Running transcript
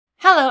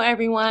Hello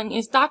everyone,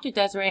 it's Dr.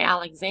 Desiree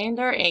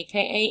Alexander,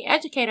 aka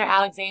Educator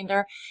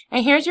Alexander,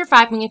 and here's your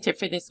 5-minute tip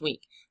for this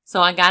week.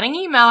 So I got an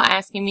email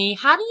asking me,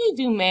 how do you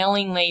do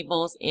mailing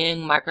labels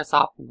in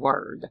Microsoft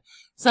Word?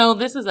 So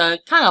this is a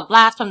kind of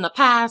blast from the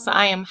past.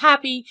 I am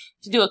happy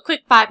to do a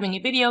quick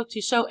 5-minute video to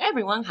show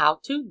everyone how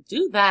to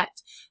do that.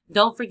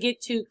 Don't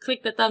forget to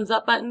click the thumbs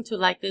up button to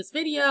like this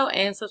video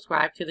and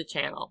subscribe to the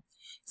channel.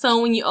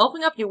 So when you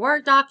open up your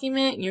Word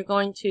document, you're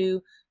going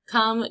to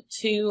come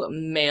to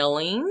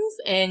mailings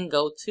and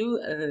go to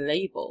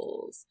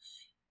labels.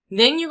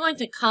 Then you're going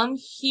to come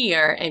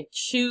here and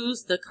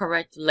choose the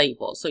correct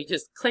label. So you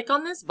just click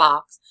on this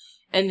box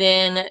and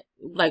then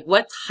like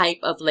what type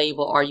of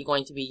label are you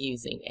going to be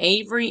using?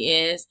 Avery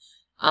is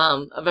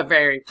of a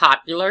very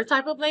popular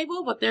type of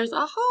label, but there's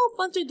a whole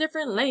bunch of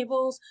different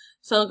labels.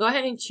 So go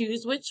ahead and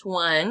choose which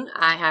one.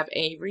 I have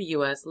Avery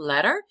US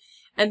letter.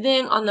 And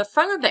then on the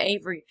front of the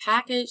Avery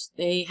package,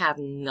 they have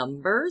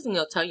numbers, and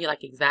they'll tell you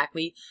like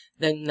exactly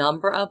the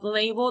number of the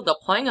label. The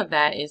point of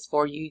that is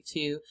for you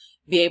to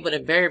be able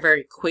to very,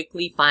 very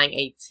quickly find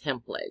a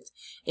template.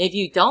 If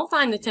you don't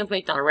find the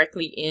template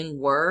directly in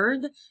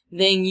Word,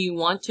 then you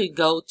want to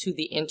go to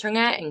the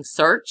internet and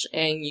search,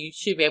 and you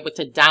should be able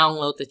to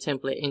download the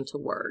template into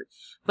Word.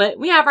 But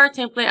we have our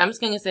template. I'm just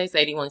going to say it's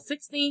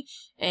 8160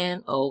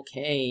 and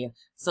okay.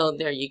 So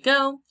there you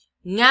go.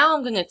 Now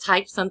I'm going to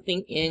type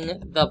something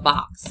in the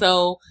box.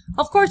 So,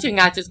 of course, you're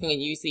not just going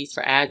to use these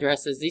for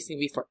addresses. These can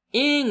be for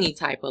any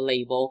type of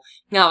label.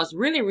 Now, it's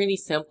really, really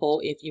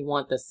simple if you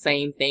want the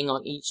same thing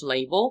on each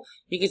label.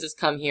 You can just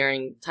come here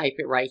and type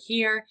it right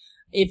here.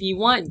 If you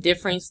want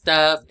different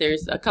stuff,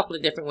 there's a couple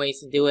of different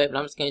ways to do it, but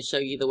I'm just going to show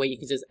you the way you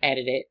can just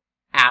edit it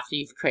after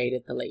you've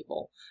created the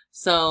label.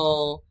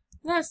 So,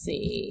 let's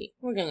see.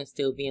 We're going to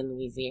still be in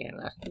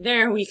Louisiana.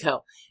 There we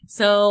go.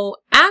 So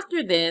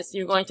after this,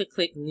 you're going to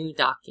click New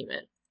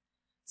Document.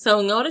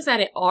 So notice that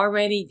it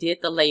already did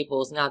the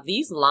labels. Now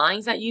these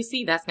lines that you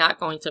see, that's not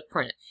going to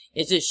print.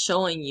 It's just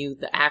showing you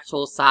the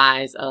actual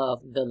size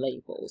of the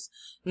labels.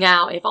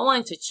 Now, if I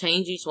wanted to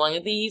change each one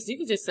of these, you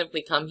can just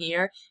simply come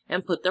here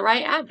and put the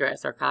right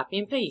address or copy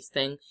and paste.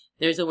 And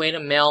there's a way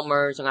to mail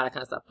merge and all that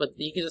kind of stuff. But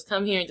you can just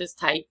come here and just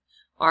type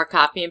or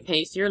copy and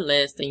paste your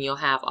list, and you'll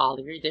have all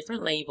of your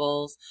different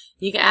labels.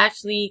 You can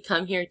actually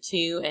come here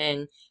too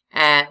and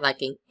add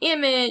like an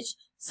image.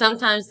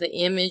 Sometimes the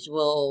image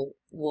will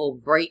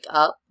break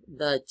up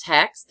the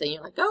text and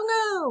you're like,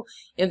 oh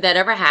no. If that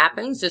ever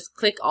happens, just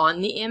click on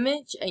the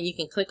image and you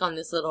can click on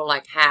this little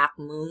like half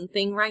moon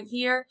thing right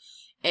here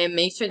and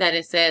make sure that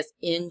it says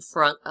in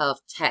front of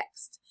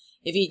text.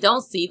 If you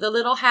don't see the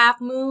little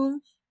half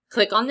moon,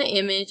 click on the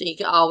image and you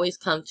can always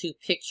come to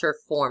picture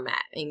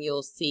format and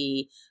you'll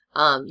see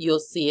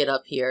it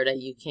up here that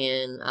you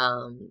can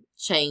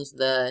change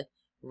the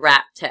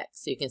wrap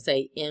text. So you can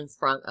say in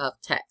front of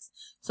text.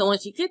 So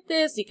once you get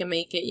this, you can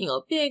make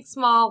it, big,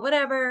 small,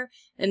 whatever.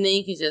 And then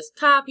you can just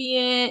copy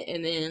it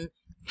and then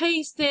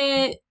paste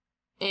it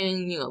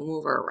and,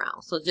 move it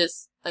around. So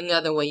just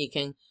another way you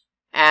can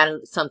add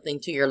something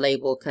to your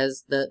label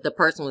because the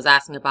person was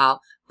asking about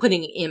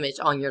putting an image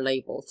on your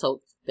label.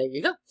 So there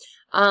you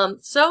go.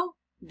 So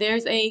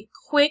there's a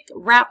quick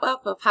wrap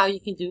up of how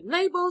you can do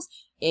labels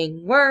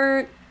in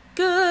Word.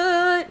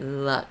 Good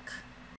luck.